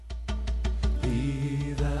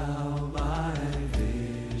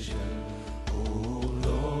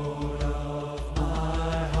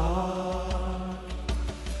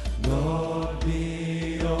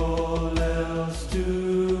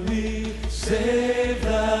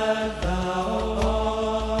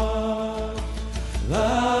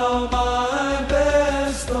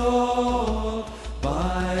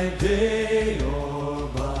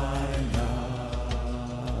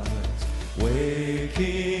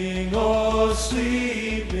or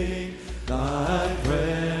sleeping, thy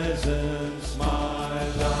presence my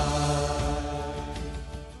life.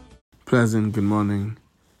 Pleasant good morning.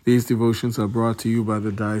 These devotions are brought to you by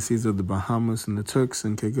the Diocese of the Bahamas and the Turks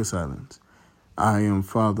and Caicos Islands. I am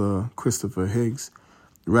Father Kristophor Higgs,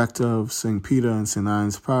 Rector of St. Peter and St.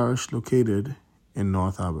 Anne's Parish, located in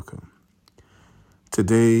North Abaco.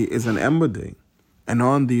 Today is an Ember Day, and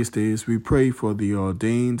on these days we pray for the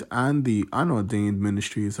ordained and the unordained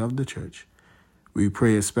ministries of the Church. We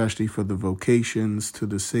pray especially for the vocations to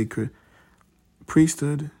the sacred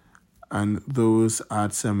priesthood and those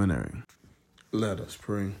at seminary. Let us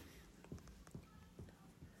pray.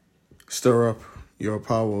 Stir up your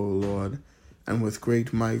power, O Lord, and with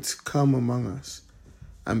great might come among us.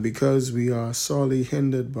 And because we are sorely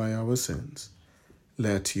hindered by our sins,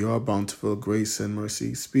 let your bountiful grace and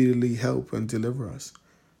mercy speedily help and deliver us.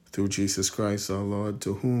 Through Jesus Christ our Lord,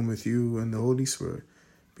 to whom with you and the Holy Spirit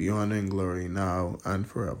be honor and glory now and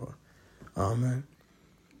forever. Amen.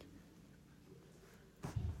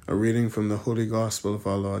 A reading from the Holy Gospel of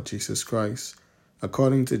our Lord Jesus Christ,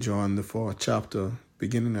 according to John, the 4th chapter,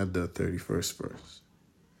 beginning at the 31st verse.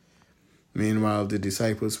 Meanwhile, the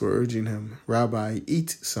disciples were urging him, "Rabbi,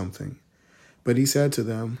 eat something." But he said to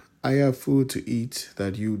them, "I have food to eat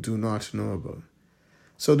that you do not know about."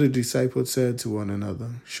 So the disciples said to one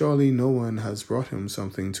another, "Surely no one has brought him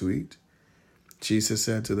something to eat." Jesus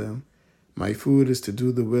said to them, "My food is to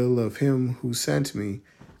do the will of him who sent me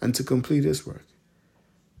and to complete his work.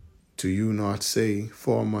 Do you not say,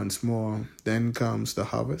 4 months more, then comes the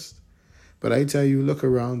harvest? But I tell you, look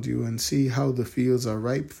around you and see how the fields are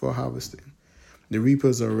ripe for harvesting. The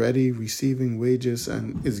reapers are ready, receiving wages,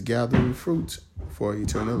 and is gathering fruit for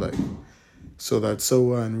eternal life, so that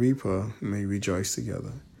sower and reaper may rejoice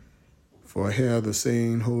together. For here the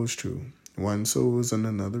saying holds true, one sows and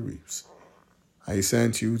another reaps. I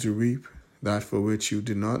sent you to reap that for which you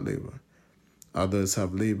did not labor. Others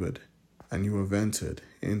have labored, and you have entered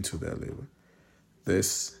into their labor."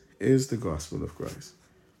 This is the gospel of Christ.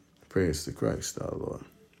 Praise to Christ our Lord.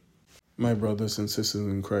 My brothers and sisters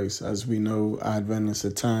in Christ, as we know, Advent is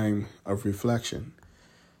a time of reflection.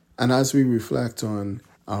 And as we reflect on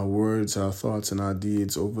our words, our thoughts, and our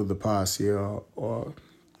deeds over the past year, or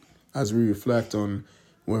as we reflect on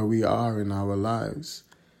where we are in our lives,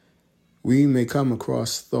 we may come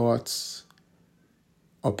across thoughts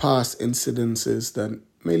or past incidences that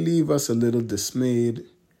may leave us a little dismayed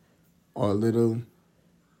or a little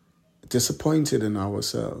disappointed in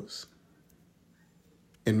ourselves.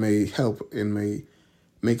 It may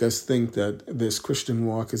make us think that this Christian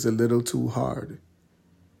walk is a little too hard.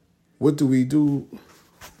 What do we do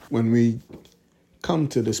when we come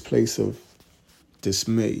to this place of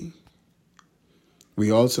dismay?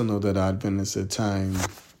 We also know that Advent is a time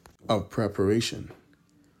of preparation.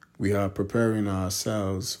 We are preparing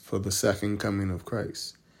ourselves for the second coming of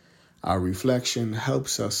Christ. Our reflection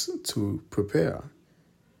helps us to prepare.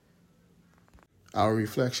 Our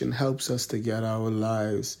reflection helps us to get our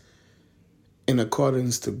lives in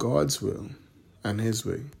accordance to God's will and His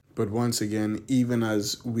way. But once again, even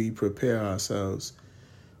as we prepare ourselves,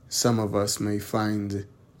 some of us may find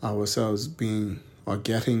ourselves being or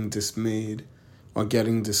getting dismayed or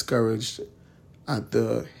getting discouraged at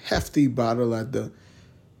the hefty battle, at the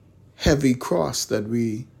heavy cross that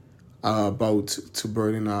we are about to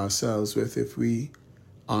burden ourselves with if we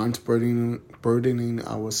aren't burdening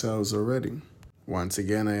ourselves already. Once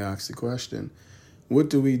again, I ask the question, what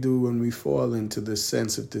do we do when we fall into this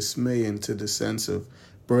sense of dismay, into the sense of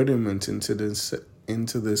burdenment, into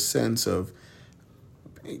this sense of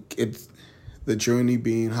the journey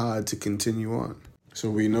being hard to continue on? So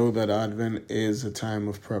we know that Advent is a time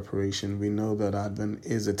of preparation. We know that Advent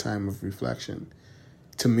is a time of reflection.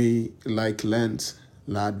 To me, like Lent,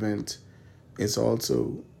 Advent is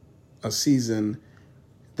also a season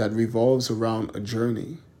that revolves around a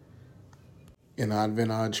journey. In Advent,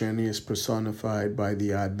 our journey is personified by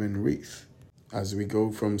the Advent wreath. As we go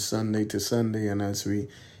from Sunday to Sunday and as we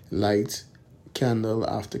light candle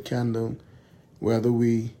after candle, whether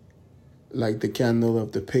we light the candle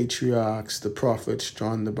of the patriarchs, the prophets,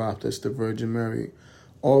 John the Baptist, the Virgin Mary,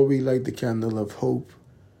 or we light the candle of hope,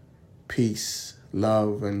 peace,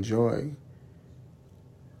 love, and joy,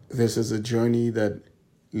 this is a journey that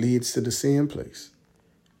leads to the same place,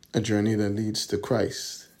 a journey that leads to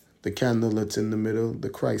Christ. The candle that's in the middle, the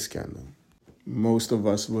Christ candle. Most of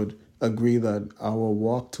us would agree that our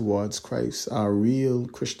walk towards Christ, our real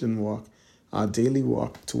Christian walk, our daily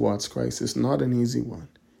walk towards Christ is not an easy one.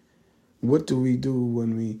 What do we do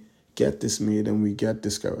when we get dismayed and we get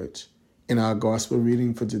discouraged? In our gospel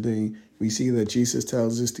reading for today, we see that Jesus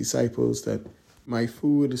tells his disciples that My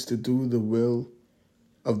food is to do the will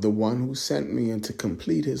of the one who sent me and to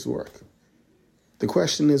complete his work. The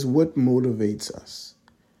question is, what motivates us?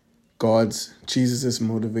 Jesus'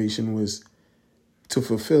 motivation was to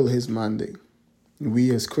fulfill his mandate.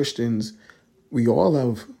 We as Christians, we all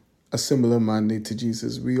have a similar mandate to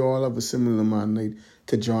Jesus. We all have a similar mandate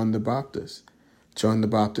to John the Baptist. John the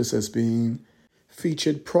Baptist has been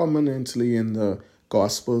featured prominently in the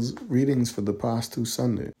Gospels readings for the past 2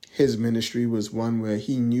 Sundays. His ministry was one where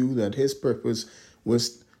he knew that his purpose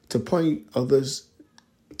was to point others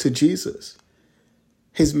to Jesus.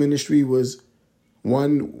 His ministry was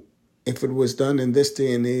one, if it was done in this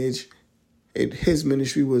day and age, his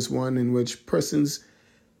ministry was one in which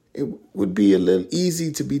it would be a little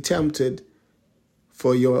easy to be tempted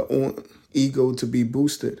for your own ego to be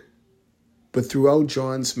boosted. But throughout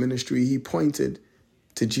John's ministry, he pointed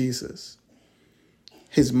to Jesus.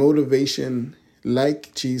 His motivation,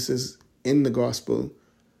 like Jesus in the gospel,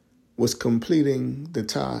 was completing the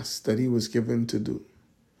task that he was given to do.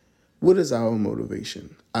 What is our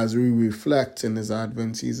motivation as we reflect in this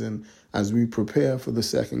Advent season, as we prepare for the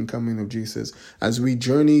second coming of Jesus, as we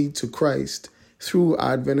journey to Christ through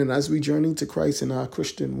Advent, and as we journey to Christ in our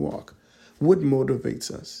Christian walk? What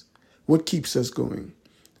motivates us? What keeps us going?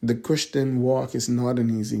 The Christian walk is not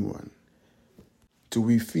an easy one. Do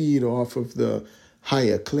we feed off of the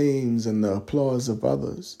higher claims and the applause of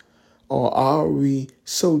others? Or are we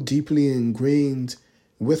so deeply ingrained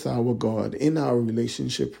with our God, in our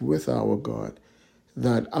relationship with our God,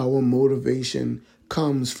 that our motivation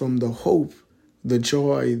comes from the hope, the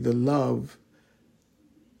joy, the love,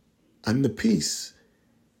 and the peace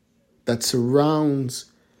that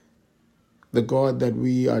surrounds the God that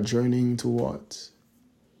we are journeying towards?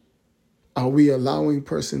 Are we allowing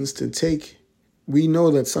persons to take? We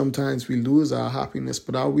know that sometimes we lose our happiness,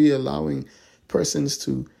 but are we allowing persons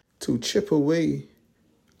to chip away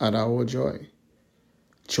at our joy?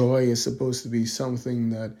 Joy is supposed to be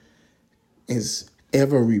something that is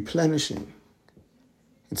ever replenishing.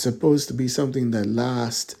 It's supposed to be something that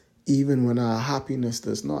lasts even when our happiness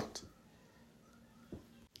does not.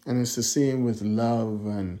 And it's the same with love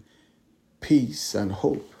and peace and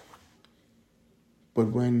hope.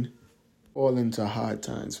 But when we fall into hard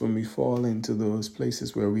times, when we fall into those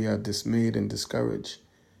places where we are dismayed and discouraged,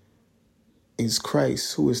 is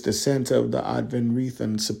Christ, who is the center of the Advent wreath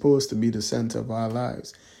and supposed to be the center of our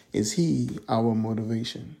lives, is he our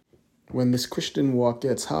motivation? When this Christian walk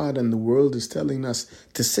gets hard and the world is telling us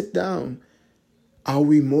to sit down, are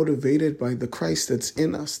we motivated by the Christ that's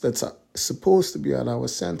in us, that's supposed to be at our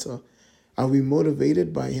center? Are we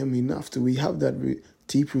motivated by him enough? Do we have that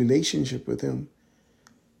deep relationship with him?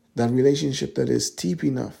 That relationship that is deep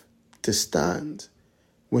enough to stand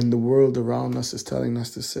when the world around us is telling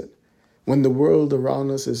us to sit? When the world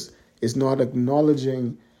around us is not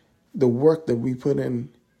acknowledging the work that we put in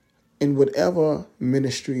whatever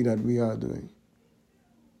ministry that we are doing?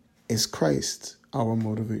 Is Christ our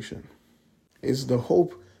motivation? Is the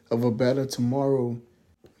hope of a better tomorrow,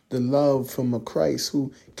 the love from a Christ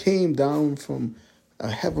who came down from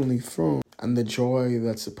a heavenly throne, and the joy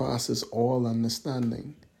that surpasses all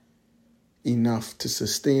understanding, enough to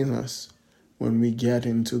sustain us when we get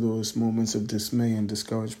into those moments of dismay and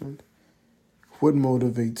discouragement? What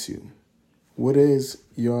motivates you? What is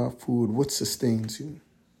your food? What sustains you?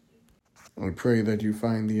 I pray that you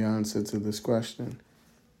find the answer to this question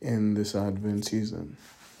in this Advent season,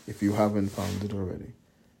 if you haven't found it already.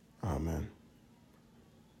 Amen.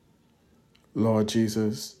 Lord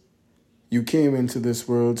Jesus, you came into this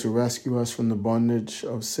world to rescue us from the bondage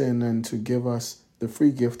of sin and to give us the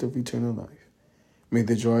free gift of eternal life. May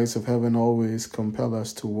the joys of heaven always compel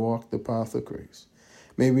us to walk the path of grace.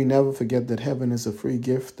 May we never forget that heaven is a free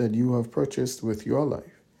gift that you have purchased with your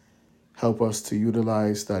life. Help us to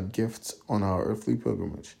utilize that gift on our earthly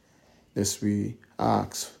pilgrimage. This we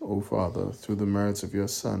ask, O Father, through the merits of your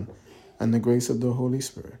Son and the grace of the Holy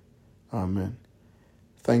Spirit. Amen.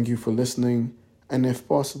 Thank you for listening, and if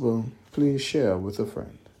possible, please share with a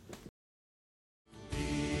friend.